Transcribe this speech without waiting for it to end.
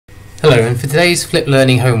Hello, and for today's Flip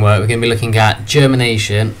Learning homework we're going to be looking at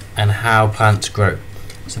germination and how plants grow.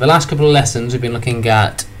 So the last couple of lessons we've been looking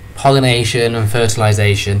at pollination and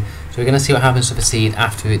fertilization, so we're going to see what happens to the seed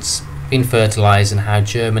after it's been fertilized and how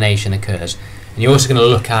germination occurs. And you're also going to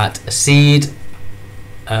look at a seed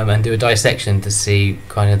and do a dissection to see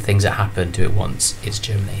kind of things that happen to it once it's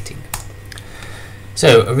germinating.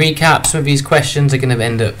 So a recap, some of these questions are going to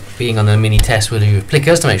end up being on the mini test we'll do with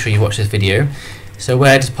plickers to make sure you watch this video. So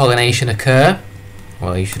where does pollination occur?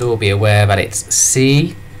 Well, you should all be aware that it's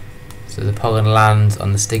C, so the pollen lands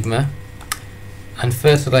on the stigma, and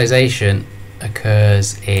fertilization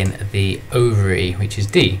occurs in the ovary, which is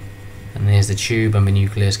D, and there's the tube and the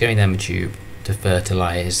nucleus going down the tube to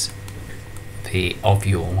fertilize the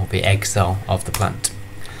ovule or the egg cell of the plant.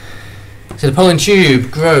 So the pollen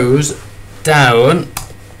tube grows down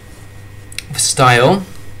the style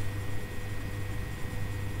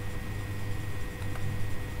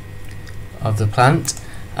of the plant,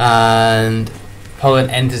 and pollen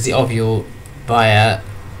enters the ovule via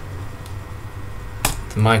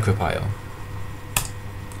the micropyle.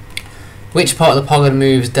 Which part of the pollen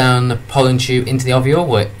moves down the pollen tube into the ovule?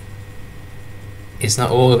 Well, it's not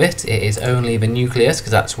all of it, it is only the nucleus, because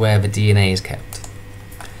that's where the DNA is kept.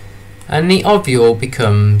 And the ovule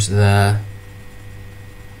becomes the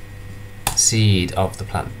seed of the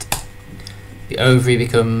plant. The ovary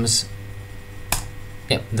becomes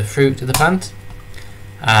the fruit of the plant,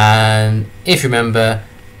 and if you remember,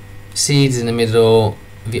 seeds in the middle,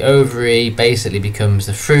 the ovary basically becomes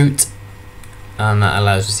the fruit, and that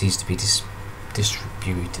allows the seeds to be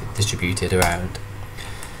distributed around.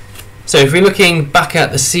 So if we're looking back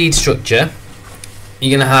at the seed structure,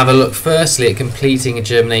 you're going to have a look firstly at completing a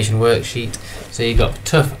germination worksheet. So you've got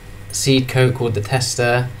tough seed coat called the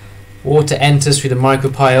tester, water enters through the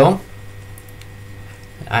micropyle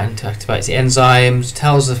and activates the enzymes,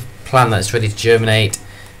 tells the plant that it's ready to germinate,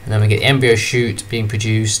 and then we get the embryo shoot being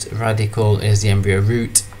produced. Radicle is the embryo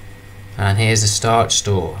root, and here's the starch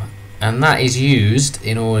store, and that is used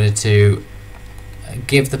in order to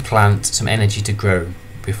give the plant some energy to grow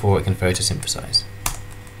before it can photosynthesize.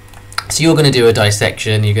 So you're going to do a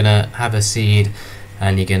dissection, you're going to have a seed,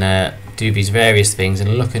 and you're going to do these various things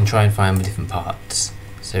and look and try and find the different parts.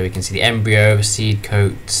 So we can see the embryo, the seed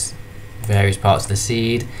coats, various parts of the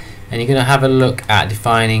seed, and you're going to have a look at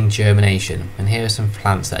defining germination. And here are some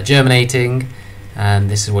plants that are germinating, and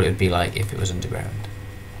this is what it would be like if it was underground.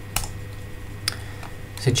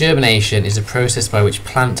 So germination is a process by which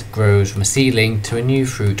plant grows from a seedling to a new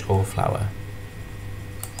fruit or flower.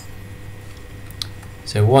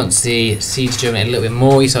 So once the seeds germinate a little bit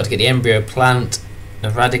more, you start to get the embryo plant, the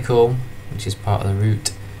radicle, which is part of the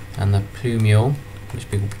root, and the plumule, which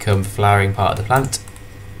will become the flowering part of the plant.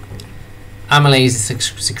 Amylase is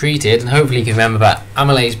secreted, and hopefully you can remember that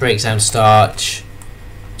amylase breaks down starch,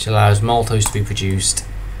 which allows maltose to be produced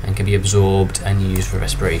and can be absorbed and used for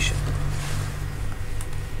respiration.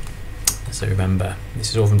 So remember, this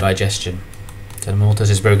is all from digestion. So the maltose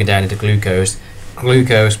is broken down into glucose.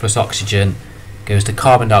 Glucose plus oxygen goes to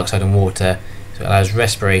carbon dioxide and water, so it allows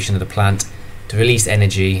respiration of the plant to release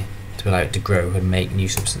energy to allow it to grow and make new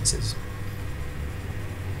substances.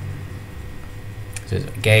 So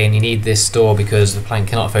again, you need this store because the plant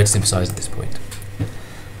cannot photosynthesize at this point.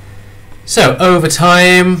 So over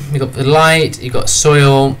time, you've got the light, you've got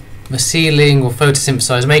soil, the seedling will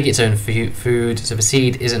photosynthesize, make its own food, so the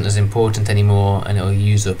seed isn't as important anymore and it will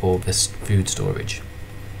use up all this food storage.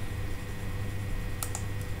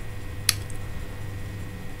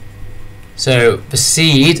 So the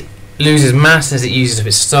seed loses mass as it uses up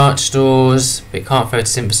its starch stores, but it can't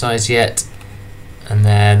photosynthesize yet. And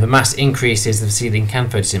then the mass increases, the seedling can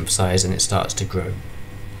photosynthesize and it starts to grow.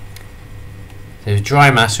 So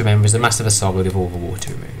dry mass, remember, is the mass of a solid with all the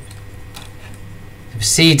water removed. The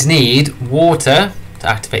seeds need water to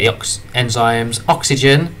activate the enzymes,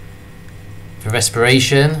 oxygen for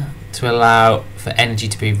respiration to allow for energy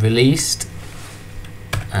to be released.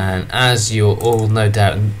 And as you'll all no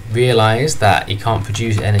doubt realise that you can't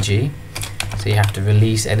produce energy, so you have to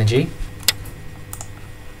release energy.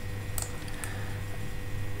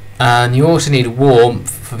 And you also need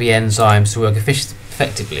warmth for the enzymes to work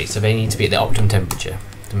effectively, so they need to be at the optimum temperature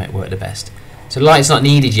to make it work the best. So light's not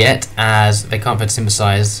needed yet as they can't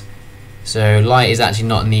photosynthesize, so light is actually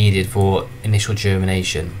not needed for initial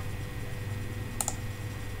germination.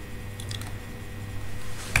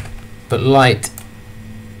 But light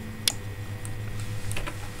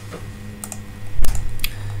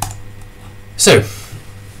so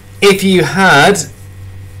if you had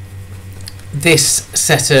this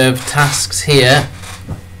set of tasks here,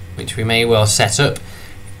 which we may well set up,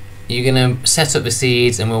 you're going to set up the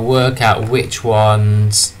seeds and we'll work out which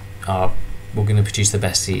ones are we're going to produce the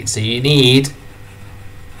best seeds. So you need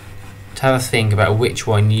to have a think about which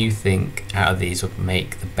one you think out of these will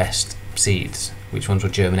make the best seeds, which ones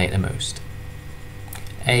will germinate the most.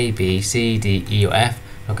 A, B, C, D, E or F.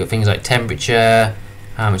 Look at things like temperature,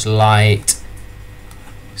 how much light,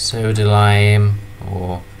 soda lime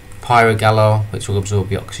or pyrogallo, which will absorb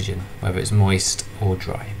the oxygen, whether it's moist or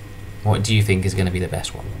dry. What do you think is going to be the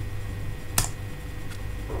best one?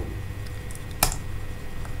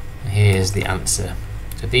 Here's the answer.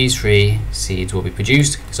 So these 3 seeds will be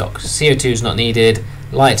produced because CO2 is not needed,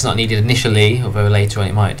 light's not needed initially, although later on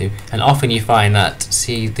it might do. And often you find that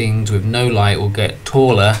seedlings with no light will get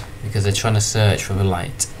taller because they're trying to search for the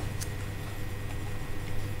light.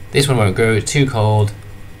 This one won't grow, it's too cold,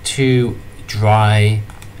 too dry,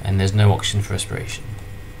 and there's no oxygen for respiration.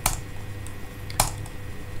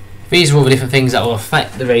 These are all the different things that will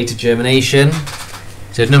affect the rate of germination.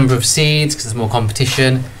 So number of seeds, because there's more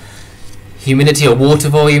competition. Humidity or water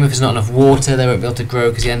volume, if there's not enough water they won't be able to grow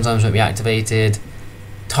because the enzymes won't be activated.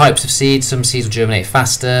 Types of seeds, some seeds will germinate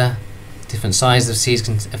faster. Different sizes of seeds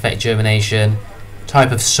can affect germination.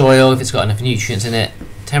 Type of soil, if it's got enough nutrients in it.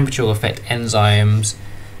 Temperature will affect enzymes.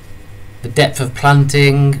 The depth of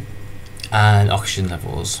planting and oxygen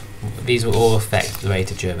levels. These will all affect the rate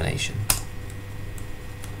of germination.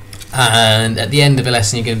 And at the end of the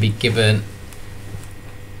lesson you're going to be given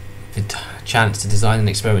the chance to design an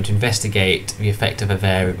experiment to investigate the effect of a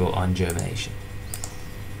variable on germination.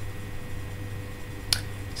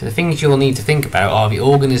 So the things you'll need to think about are the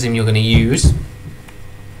organism you're going to use.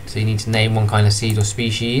 So you need to name one kind of seed or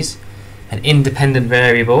species. An independent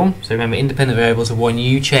variable. So remember, independent variables are one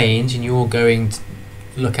you change and you're going to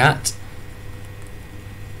look at.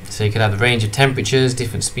 So you could have a range of temperatures,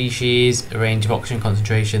 different species, a range of oxygen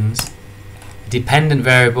concentrations. A dependent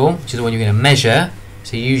variable, which is the one you're going to measure.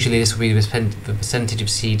 So usually this will be the percentage of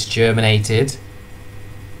seeds germinated,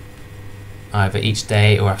 either each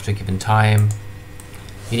day or after a given time.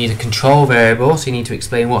 You need a control variable, so you need to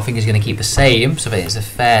explain what thing is going to keep the same, so that it's a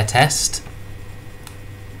fair test.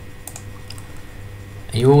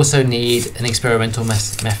 And you also need an experimental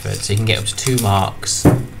method, so you can get up to 2 marks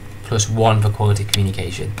plus 1 for quality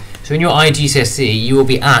communication. So in your iGCSE you will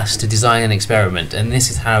be asked to design an experiment, and this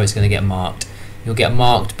is how it's going to get marked. You'll get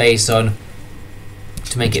marked based on,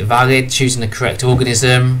 to make it valid, choosing the correct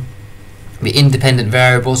organism, the independent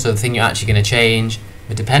variable, so the thing you're actually going to change,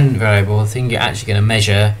 the dependent variable, the thing you're actually going to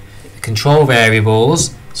measure, the control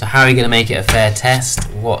variables, so how are you going to make it a fair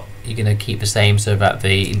test, what you're going to keep the same so that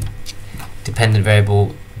the dependent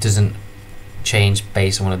variable doesn't change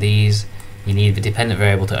based on one of these. You need the dependent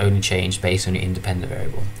variable to only change based on your independent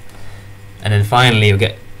variable. And then finally you'll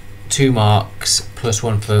get 2 marks plus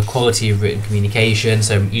 1 for quality of written communication,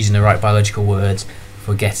 so using the right biological words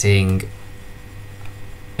for getting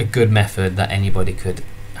a good method that anybody could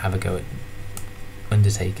have a go at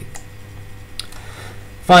undertaking.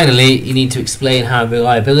 Finally, you need to explain how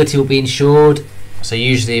reliability will be ensured. So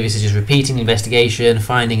usually this is just repeating the investigation,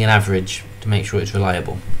 finding an average to make sure it's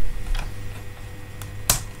reliable.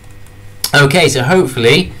 Okay, so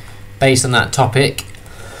hopefully, based on that topic,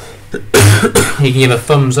 you can give a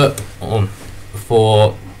thumbs up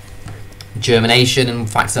for germination and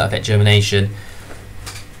factors that affect germination.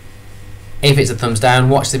 If it's a thumbs down,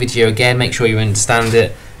 watch the video again, make sure you understand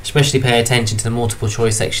it, especially pay attention to the multiple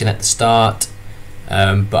choice section at the start,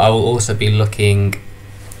 but I will also be looking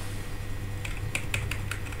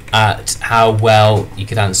at how well you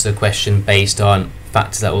could answer the question based on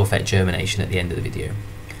factors that will affect germination at the end of the video.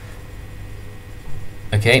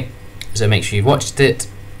 Okay, so make sure you've watched it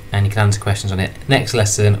and you can answer questions on it next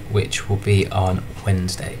lesson, which will be on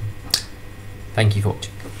Wednesday. Thank you for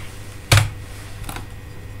watching.